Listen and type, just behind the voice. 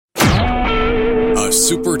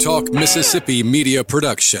SuperTalk Mississippi media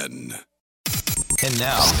production. And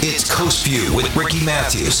now, it's Coast View with Ricky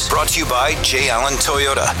Matthews. Brought to you by J. Allen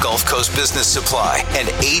Toyota, Gulf Coast Business Supply, and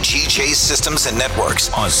AGJ Systems and Networks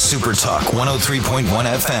on SuperTalk 103.1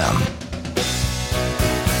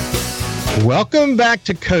 FM. Welcome back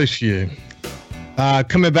to Coast View.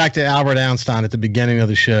 Coming back to Albert Einstein at the beginning of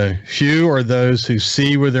the show. Few are those who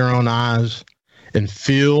see with their own eyes and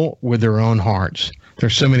feel with their own hearts.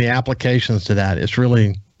 There's so many applications to that. It's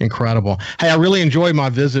really incredible. Hey, I really enjoyed my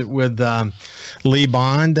visit with Lee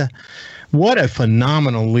Bond. What a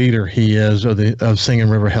phenomenal leader he is of Singing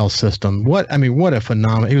River Health System. What a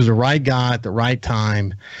phenomenal. He was the right guy at the right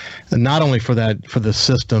time, and not only for the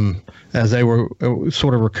system as they were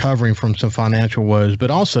sort of recovering from some financial woes,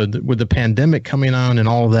 but also with the pandemic coming on and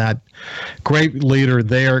all of that. Great leader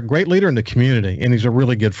there, great leader in the community, and he's a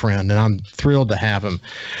really good friend, and I'm thrilled to have him.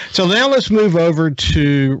 So now let's move over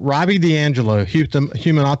to Robbie D'Angelo,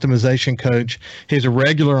 human optimization coach. He's a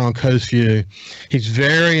regular on Coast View. He's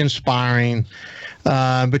very inspiring.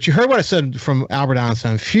 But you heard what I said from Albert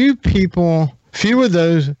Einstein. Few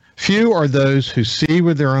are those who see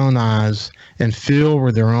with their own eyes and feel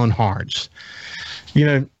with their own hearts. You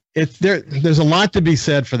know, there's a lot to be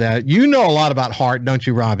said for that. You know a lot about heart, don't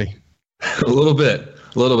you, Robbie? A little bit.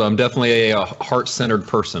 I'm definitely a heart-centered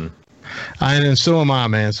person. And so am I,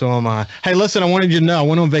 man. So am I. Hey, listen, I wanted you to know I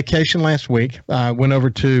went on vacation last week. We have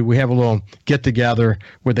a little get-together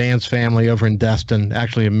with Ann's family over in Destin,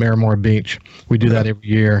 actually in Miramar Beach. We do that every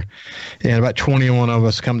year. And about 21 of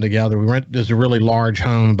us come together. There's a really large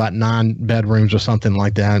home, about 9 bedrooms or something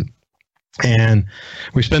like that. And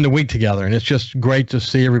we spend a week together, and it's just great to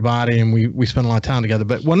see everybody, and we spend a lot of time together.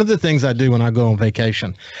 But one of the things I do when I go on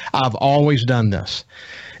vacation, I've always done this,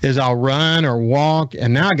 is I'll run or walk,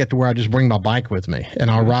 and now I get to where I just bring my bike with me, and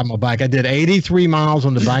I'll ride my bike. I did 83 miles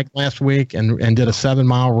on the bike last week and did a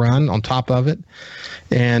 7-mile run on top of it,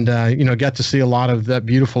 and got to see a lot of that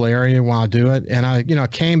beautiful area while I do it. And I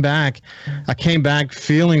came back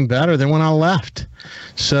feeling better than when I left.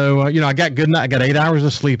 So, I got good night. I got 8 hours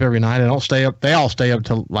of sleep every night. I don't stay up. They all stay up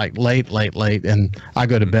till like late, and I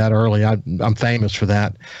go to bed early. I'm famous for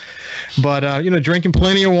that. But, drinking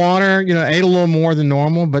plenty of water, ate a little more than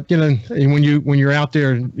normal. But, when you're out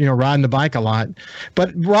there, riding the bike a lot.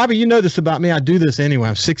 But, Robbie, you know this about me. I do this anyway.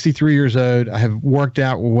 I'm 63 years old. I have worked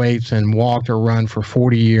out with weights and walked or run for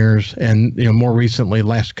 40 years. And, more recently,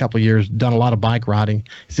 last couple of years, done a lot of bike riding.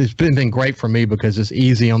 It's been great for me because it's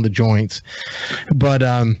easy on the joints. But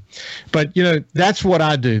that's what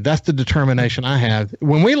I do. That's the determination I have.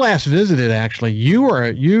 When we last visited, actually, you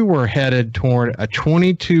were headed toward a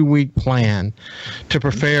 22-week plan to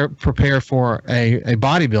prepare for a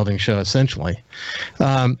bodybuilding show, essentially.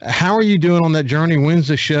 How are you doing on that journey? When's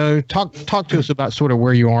the show? Talk to us about sort of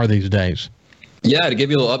where you are these days. Yeah, to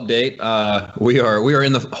give you a little update, we are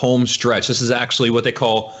in the home stretch. This is actually what they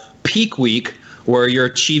call peak week, where you're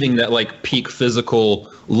achieving that like peak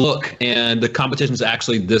physical look. And the competition is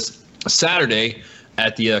actually this Saturday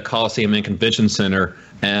at the Coliseum and Convention Center.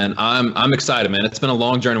 And I'm excited, man. It's been a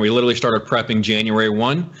long journey. We literally started prepping January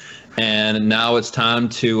 1, and now it's time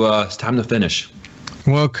to finish.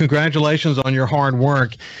 Well, congratulations on your hard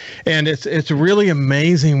work. And it's really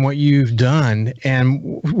amazing what you've done. And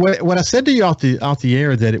what I said to you off the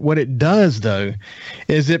air, that what it does, though,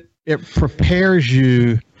 is it prepares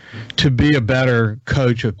you to be a better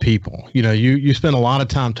coach of people. You spend a lot of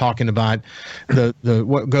time talking about the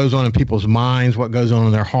what goes on in people's minds, what goes on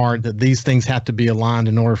in their heart, that these things have to be aligned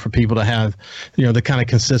in order for people to have, the kind of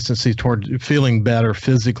consistency toward feeling better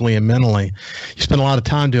physically and mentally. You spend a lot of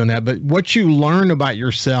time doing that. But what you learn about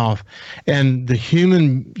yourself and the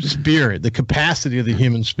human spirit, the capacity of the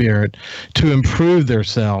human spirit to improve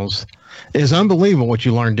themselves is unbelievable what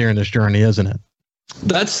you learn during this journey, isn't it?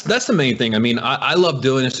 That's the main thing. I mean, I love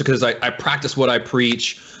doing this because I practice what I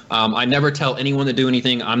preach. I never tell anyone to do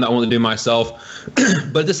anything I'm not willing to do myself.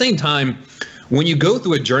 But at the same time, when you go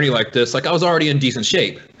through a journey like this, like I was already in decent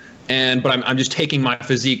shape, but I'm just taking my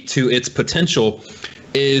physique to its potential.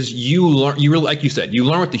 Is you learn, like you said, you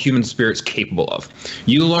learn what the human spirit's capable of.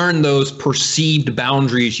 You learn those perceived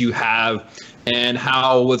boundaries you have, and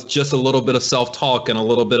how with just a little bit of self-talk and a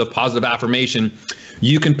little bit of positive affirmation,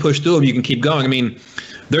 you can push through them. You can keep going. I mean,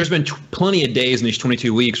 there's been plenty of days in these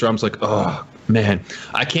 22 weeks where I'm just like, oh, man,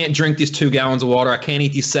 I can't drink these 2 gallons of water. I can't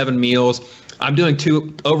eat these 7 meals. I'm doing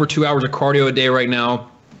over 2 hours of cardio a day right now.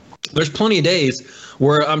 There's plenty of days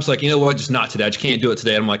where I'm just like, you know what, just not today. I just can't do it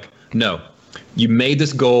today. I'm like, no, you made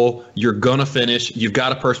this goal. You're going to finish. You've got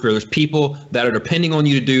to persevere. There's people that are depending on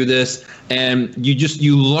you to do this. And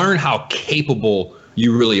you learn how capable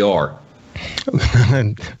you really are.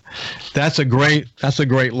 That's a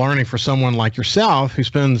great learning for someone like yourself who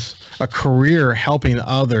spends a career helping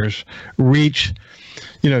others reach.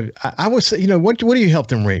 I would say, what do you help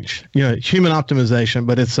them reach? Human optimization,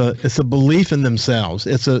 but it's a belief in themselves.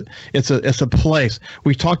 It's a place.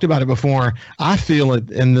 We talked about it before. I feel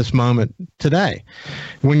it in this moment today.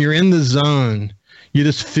 When you're in the zone, you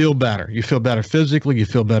just feel better. You feel better physically. You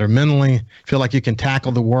feel better mentally. Feel like you can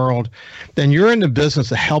tackle the world. Then you're in the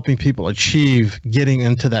business of helping people achieve getting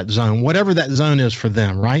into that zone, whatever that zone is for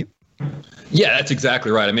them, right? Yeah, that's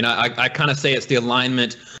exactly right. I mean, I kind of say it's the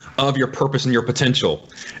alignment of your purpose and your potential.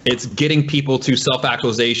 It's getting people to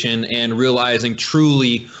self-actualization and realizing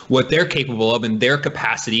truly what they're capable of in their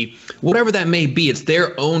capacity, whatever that may be. It's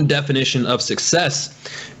their own definition of success.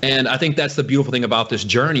 And I think that's the beautiful thing about this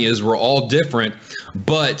journey is we're all different,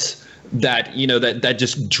 but that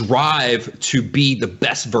just drive to be the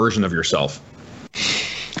best version of yourself.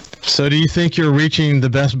 So do you think you're reaching the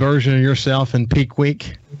best version of yourself in peak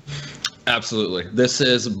week? Absolutely. This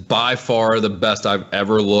is by far the best I've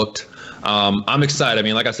ever looked. I'm excited. I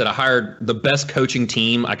mean, like I said, I hired the best coaching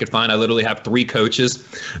team I could find. I literally have 3 coaches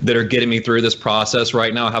that are getting me through this process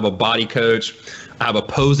right now. I have a body coach, I have a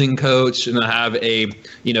posing coach, and I have a,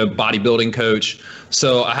 bodybuilding coach.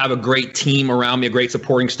 So I have a great team around me, a great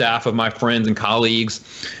supporting staff of my friends and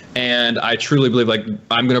colleagues. And I truly believe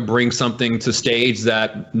I'm going to bring something to stage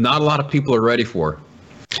that not a lot of people are ready for.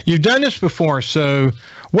 You've done this before, so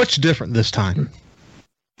what's different this time?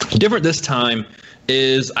 Different this time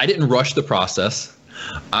is I didn't rush the process.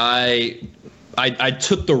 I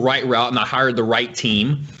took the right route and I hired the right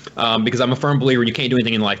team because I'm a firm believer you can't do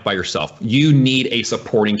anything in life by yourself. You need a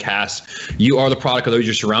supporting cast. You are the product of those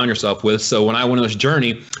you surround yourself with. So when I went on this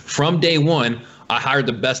journey, from day one, I hired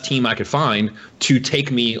the best team I could find to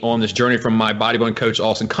take me on this journey, from my bodybuilding coach,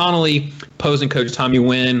 Austin Connolly, posing coach, Tommy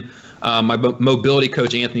Wynn, my mobility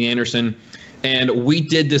coach, Anthony Anderson. And we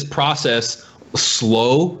did this process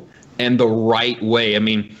slow and the right way. I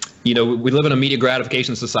mean, we live in a media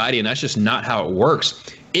gratification society, and that's just not how it works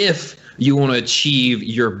if you want to achieve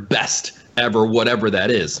your best ever, whatever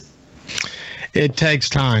that is. It takes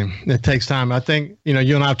time. I think,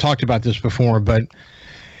 you and I have talked about this before, but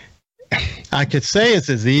I could say it's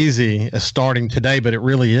as easy as starting today, but it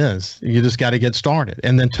really is. You just got to get started.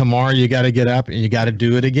 And then tomorrow you got to get up and you got to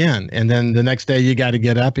do it again. And then the next day you got to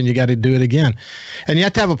get up and you got to do it again. And you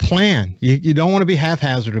have to have a plan. You don't want to be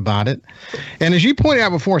haphazard about it. And as you pointed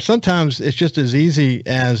out before, sometimes it's just as easy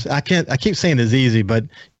as, I keep saying as easy, but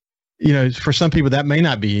for some people that may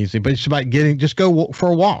not be easy, but it's about just go for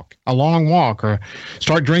a walk, a long walk, or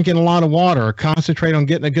start drinking a lot of water, or concentrate on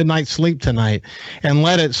getting a good night's sleep tonight, and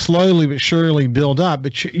let it slowly but surely build up.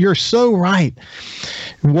 But you're so right.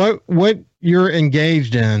 What you're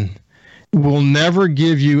engaged in will never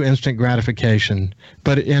give you instant gratification,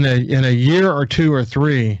 but in a year or 2 or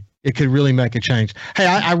 3, it could really make a change. Hey,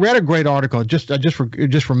 I read a great article. I just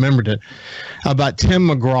remembered it, about Tim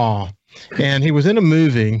McGraw, and he was in a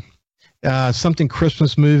movie. Something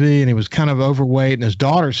Christmas movie, and he was kind of overweight, and his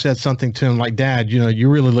daughter said something to him like, "Dad, you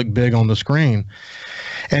really look big on the screen."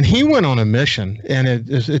 And he went on a mission, and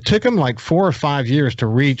it took him like 4 or 5 years to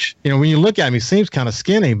reach. When you look at him, he seems kind of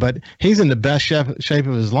skinny, but he's in the best shape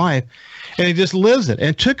of his life, and he just lives it.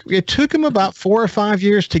 And it took him about 4 or 5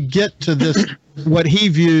 years to get to this what he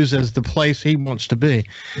views as the place he wants to be.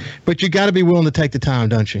 But you got to be willing to take the time,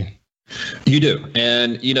 don't you? You do.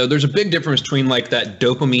 And, there's a big difference between that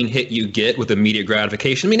dopamine hit you get with immediate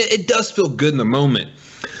gratification. I mean, it does feel good in the moment,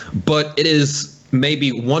 but it is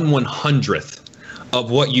maybe 1/100th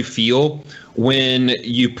of what you feel when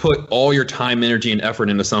you put all your time, energy, and effort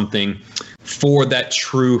into something for that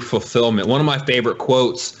true fulfillment. One of my favorite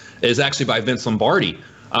quotes is actually by Vince Lombardi,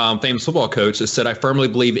 famous football coach, that said, "I firmly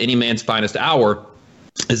believe any man's finest hour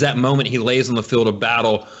is that moment he lays on the field of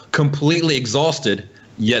battle completely exhausted,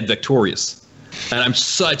 yet victorious." And I'm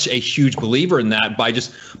such a huge believer in that, by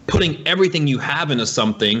just putting everything you have into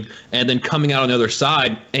something and then coming out on the other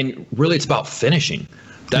side. And really, it's about finishing.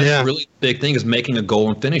 That's really the big thing, is making a goal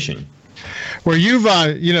and finishing. Well, you've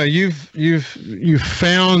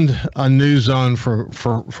found a new zone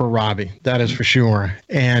for Robbie. That is for sure.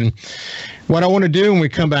 And what I want to do when we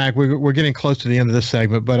come back, we're getting close to the end of this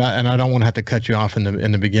segment, but I don't want to have to cut you off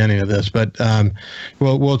in the beginning of this. But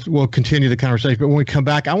we'll continue the conversation. But when we come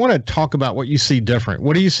back, I want to talk about what you see different.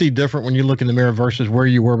 What do you see different when you look in the mirror versus where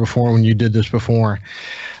you were before, when you did this before?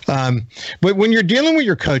 But when you're dealing with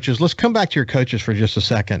your coaches, let's come back to your coaches for just a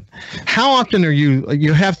second. How often are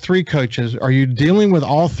you have 3 coaches. Are you dealing with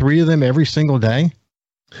all 3 of them every single day?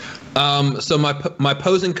 So my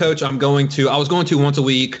posing coach, I was going to once a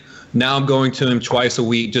week. Now I'm going to him twice a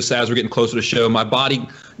week, just as we're getting closer to the show. My body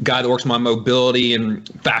guy that works my mobility and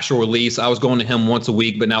fascial release, I was going to him once a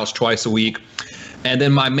week, but now it's twice a week. And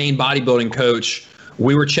then my main bodybuilding coach,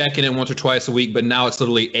 we were checking in once or twice a week, but now it's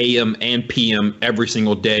literally AM and PM every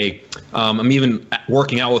single day. I'm even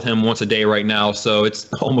working out with him once a day right now, so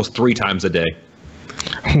it's almost 3 times a day.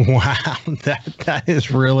 Wow, that is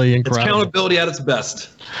really incredible. It's accountability at its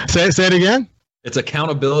best. Say it again. It's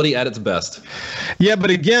accountability at its best. Yeah, but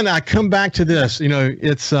again, I come back to this. You know,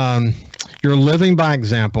 it's you're living by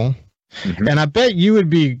example, and I bet you would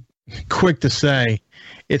be quick to say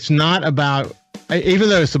it's not about. Even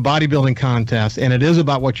though it's a bodybuilding contest and it is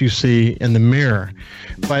about what you see in the mirror,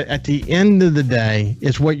 but at the end of the day,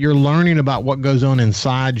 it's what you're learning about what goes on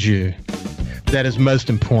inside you that is most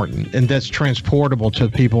important, and that's transportable to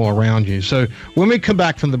people around you. So when we come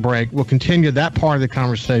back from the break, we'll continue that part of the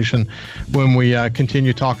conversation when we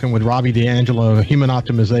continue talking with Robbie D'Angelo, a human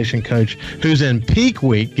optimization coach who's in peak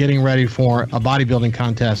week getting ready for a bodybuilding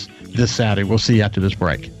contest this Saturday. We'll see you after this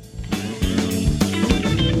break.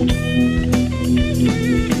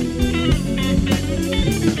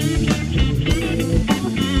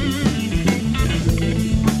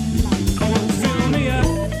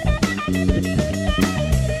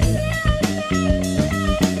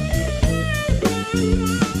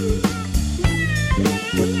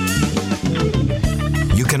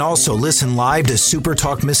 Also listen live to Super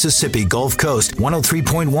Talk Mississippi Gulf Coast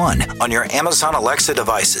 103.1 on your Amazon Alexa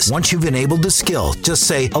devices. Once you've enabled the skill, just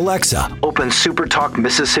say, Alexa, open Super Talk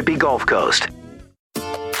Mississippi Gulf Coast.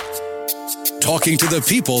 Talking to the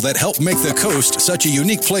people that help make the coast such a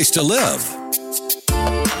unique place to live.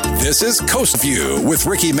 This is Coast View with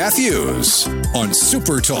Ricky Matthews on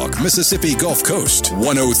Super Talk Mississippi Gulf Coast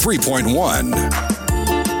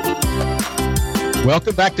 103.1.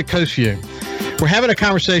 Welcome back to Coast View. We're having a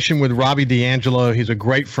conversation with Robbie D'Angelo. He's a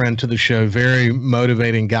great friend to the show, very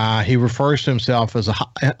motivating guy. He refers to himself as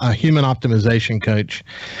a human optimization coach,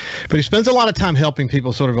 but he spends a lot of time helping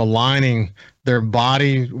people sort of aligning their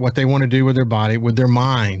body, what they want to do with their body, with their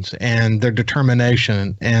minds and their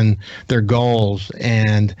determination and their goals.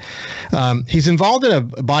 And he's involved in a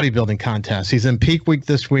bodybuilding contest. He's in peak week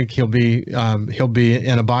this week. He'll be in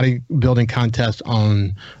a bodybuilding contest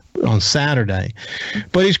on Saturday,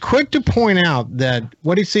 but he's quick to point out that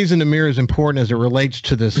what he sees in the mirror is important as it relates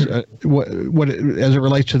to this, as it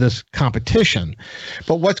relates to this competition.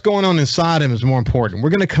 But what's going on inside him is more important.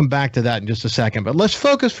 We're going to come back to that in just a second, but let's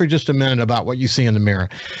focus for just a minute about what you see in the mirror.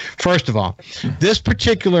 First of all, this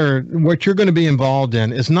particular, what you're going to be involved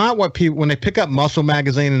in is not what people, when they pick up Muscle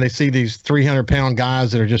Magazine and they see these 300-pound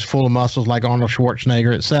guys that are just full of muscles like Arnold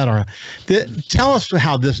Schwarzenegger, et cetera. Tell us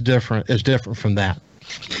how this is different from that.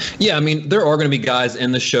 Yeah, I mean, there are going to be guys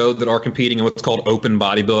in the show that are competing in what's called open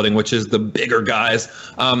bodybuilding, which is the bigger guys.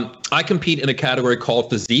 I compete in a category called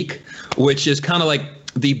physique, which is kind of like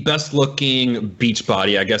the best looking beach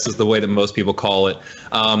body, I guess is the way that most people call it.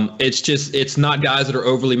 It's not guys that are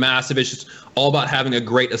overly massive. It's just all about having a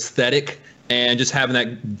great aesthetic and just having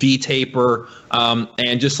that V taper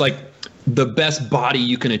and just like the best body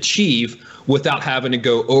you can achieve without having to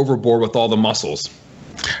go overboard with all the muscles.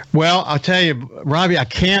 Well, I'll tell you, Robbie, I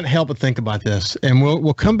can't help but think about this, and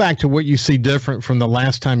we'll come back to what you see different from the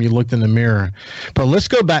last time you looked in the mirror. But let's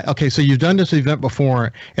go back. Okay, so you've done this event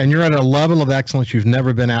before, and you're at a level of excellence you've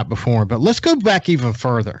never been at before. But let's go back even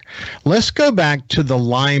further. Let's go back to the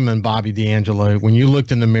lineman, Bobby D'Angelo, when you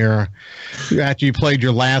looked in the mirror after you played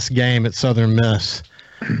your last game at Southern Miss.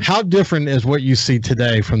 How different is what you see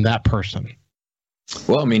today from that person?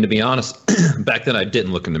 Well, I mean, to be honest, back then I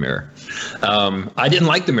didn't look in the mirror. I didn't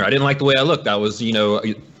like the mirror. I didn't like the way I looked. I was,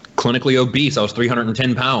 clinically obese. I was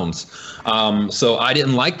 310 pounds. So I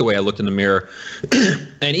didn't like the way I looked in the mirror.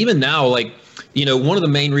 And even now, one of the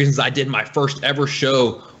main reasons I did my first ever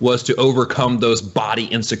show was to overcome those body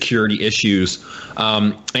insecurity issues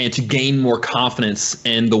and to gain more confidence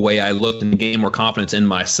in the way I looked and gain more confidence in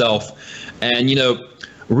myself. And,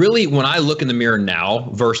 really when I look in the mirror now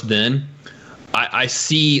versus then, I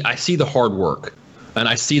see the hard work and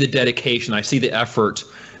I see the dedication. I see the effort.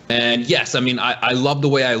 And yes, I mean, I love the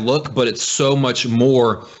way I look, but it's so much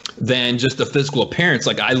more than just the physical appearance.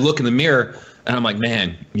 Like I look in the mirror and I'm like,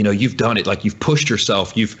 man, you've done it. Like you've pushed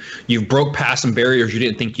yourself. You've broke past some barriers you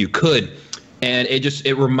didn't think you could. And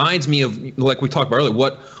it reminds me of, like we talked about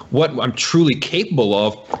earlier, what I'm truly capable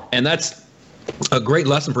of. And that's a great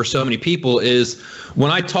lesson for so many people is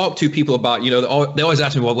when I talk to people about, they always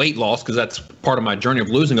ask me, well, weight loss, because that's part of my journey of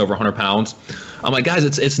losing over 100 pounds. I'm like, guys,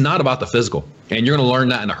 it's not about the physical, and you're going to learn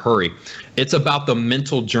that in a hurry. It's about the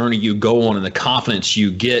mental journey you go on and the confidence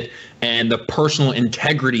you get and the personal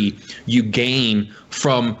integrity you gain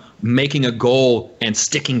from making a goal and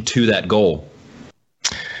sticking to that goal.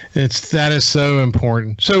 That is so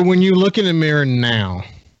important. So when you look in the mirror now,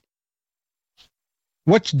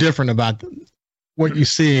 what's different about what you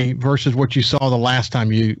see versus what you saw the last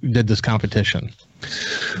time you did this competition?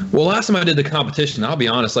 Well, last time I did the competition, I'll be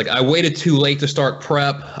honest, I waited too late to start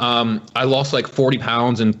prep. I lost 40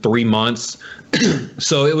 pounds in 3 months.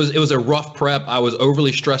 So it was a rough prep. I was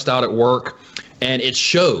overly stressed out at work, and it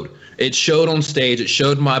showed. It showed on stage. It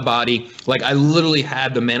showed my body. I literally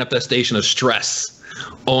had the manifestation of stress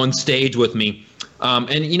on stage with me.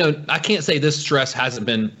 And I can't say this prep hasn't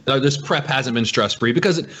been stress-free,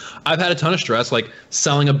 because I've had a ton of stress, like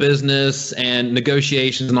selling a business and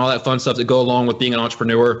negotiations and all that fun stuff that go along with being an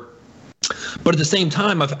entrepreneur. But at the same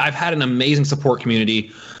time, I've had an amazing support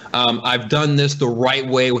community. I've done this the right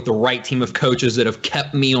way with the right team of coaches that have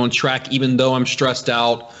kept me on track, even though I'm stressed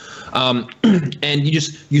out. And you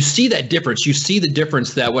see that difference. You see the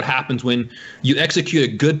difference that what happens when you execute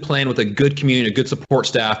a good plan with a good community, a good support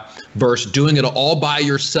staff, versus doing it all by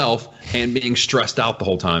yourself and being stressed out the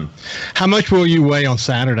whole time. How much will you weigh on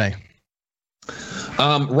Saturday?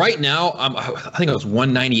 Right now, I think I was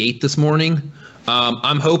 198 this morning.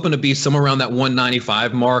 I'm hoping to be somewhere around that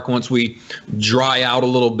 195 mark once we dry out a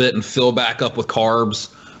little bit and fill back up with carbs.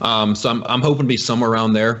 So I'm hoping to be somewhere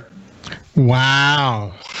around there.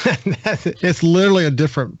 Wow. It's literally a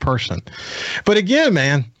different person. But again,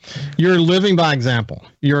 man, you're living by example.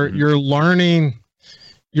 You're learning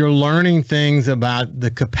things about the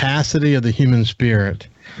capacity of the human spirit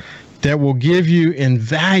that will give you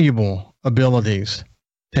invaluable abilities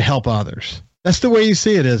to help others. That's the way you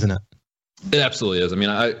see it, isn't it? It absolutely is. I mean,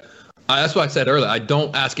 that's what I said earlier. I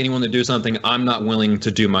don't ask anyone to do something I'm not willing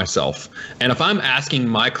to do myself. And if I'm asking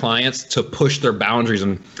my clients to push their boundaries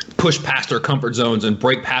and push past their comfort zones and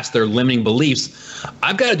break past their limiting beliefs,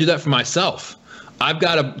 I've got to do that for myself. I've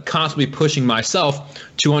got to constantly be pushing myself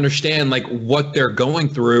to understand what they're going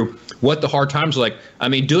through, what the hard times are like. I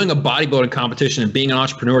mean, doing a bodybuilding competition and being an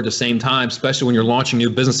entrepreneur at the same time, especially when you're launching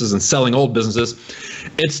new businesses and selling old businesses,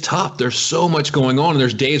 it's tough. There's so much going on, and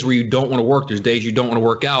there's days where you don't want to work. There's days you don't want to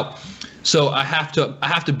work out. So I have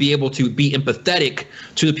to be able to be empathetic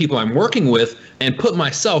to the people I'm working with and put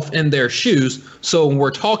myself in their shoes. So when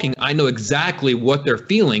we're talking, I know exactly what they're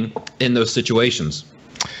feeling in those situations.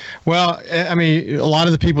 Well, I mean, a lot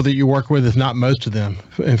of the people that you work with, if not most of them,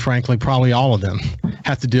 and frankly, probably all of them,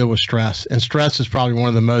 have to deal with stress. And stress is probably one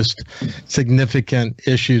of the most significant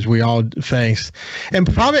issues we all face. And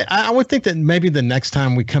probably, I would think that maybe the next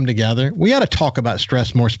time we come together, we ought to talk about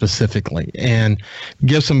stress more specifically and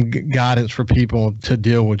give some guidance for people to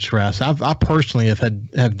deal with stress. I personally have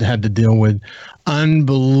had to deal with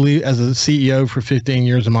as a CEO for 15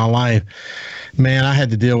 years of my life. Man, I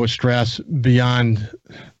had to deal with stress beyond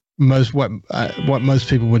what most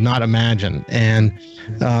people would not imagine. And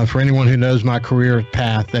for anyone who knows my career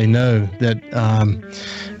path, they know that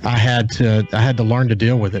I had to learn to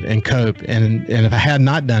deal with it and cope. And if I had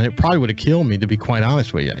not done it, it probably would have killed me, to be quite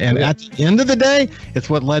honest with you. And at the end of the day,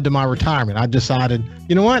 it's what led to my retirement. I decided,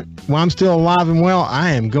 you know what? While I'm still alive and well,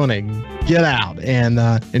 I am going to get out and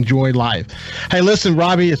enjoy life. Hey, listen,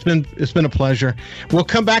 Robbie, it's been a pleasure. We'll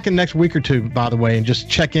come back in the next week or two, by the way, and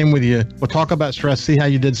just check in with you. We'll talk about stress, see how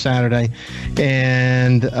you did Saturday,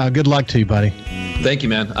 and good luck to you, buddy. Thank you,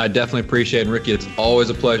 man. I definitely appreciate it. And Ricky, it's always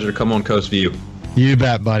a pleasure to come on Coast View. You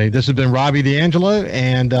bet, buddy. This has been Robbie D'Angelo,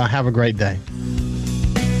 and have a great day.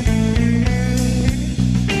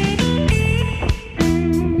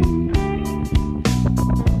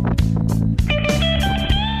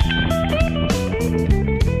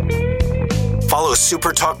 Follow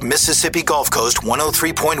Super Talk Mississippi Gulf Coast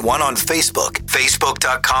 103.1 on Facebook.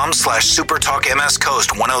 Facebook.com/Super Talk MS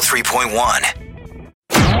Coast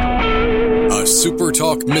 103.1. A Super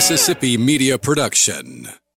Talk Mississippi media production.